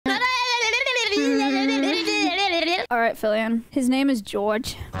All right, Filian. His name is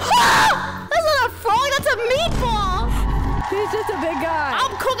George. That's not a frog, that's a meatball! He's just a big guy.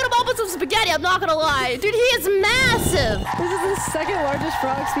 I'm cooking him up with some spaghetti, I'm not gonna lie. Dude, he is massive! This is the second largest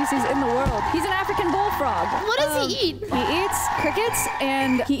frog species in the world. He's an African bullfrog. What does he eat? He eats crickets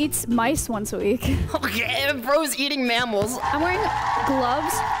and he eats mice once a week. Okay, bro's eating mammals. I'm wearing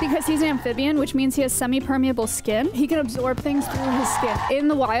gloves because he's an amphibian, which means he has semi-permeable skin. He can absorb things through his skin. In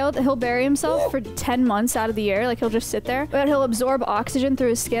the wild, he'll bury himself for 10 months out of the year. Like, he'll just sit there. But he'll absorb oxygen through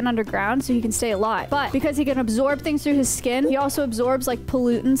his skin underground so he can stay alive. But because he can absorb things through his skin, he also absorbs, like,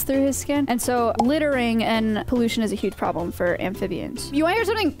 pollutants through his skin. And so littering and pollution is a huge problem for amphibians. You want to hear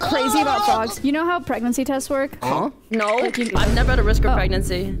something crazy about frogs? You know how pregnancy tests work? Huh? No, Like I've never had a risk of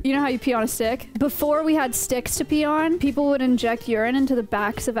pregnancy. You know how you pee on a stick? Before we had sticks to pee on, people would inject urine into the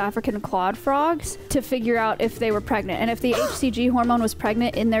backs of African clawed frogs to figure out if they were pregnant. And if the HCG hormone was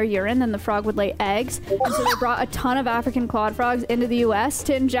pregnant in their urine, then the frog would lay eggs. And so they brought a ton of African clawed frogs into the US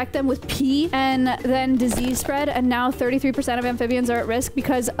to inject them with pee, and then disease spread. And now 33% of amphibians are at risk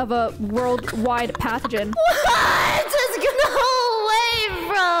because of a worldwide pathogen. What? No way,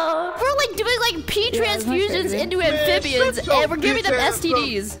 bro. We're like doing like pee transfusions into amphibians and we're giving them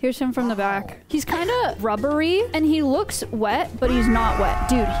STDs. Here's him from the back. He's kind of rubbery and he looks wet, but he's not wet.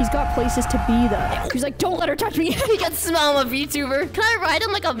 Dude, he's got places to be though. He's like, don't let her touch me. He can smell a VTuber. Can I ride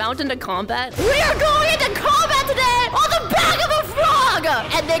him like a mountain to combat? We are going into combat today on the back of a frog.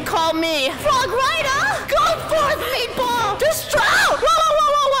 And they call me Frog Rider. Go forth, meatball. Destroy. Whoa, whoa, whoa,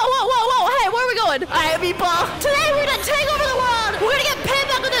 whoa, whoa, whoa, whoa, whoa. Hey, where are we going? All right, meatball. Today we're gonna take over the world. We're gonna get paid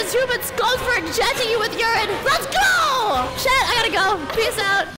back with this human skulls for injecting you with urine. Let's go. Chat, I gotta go. Peace out.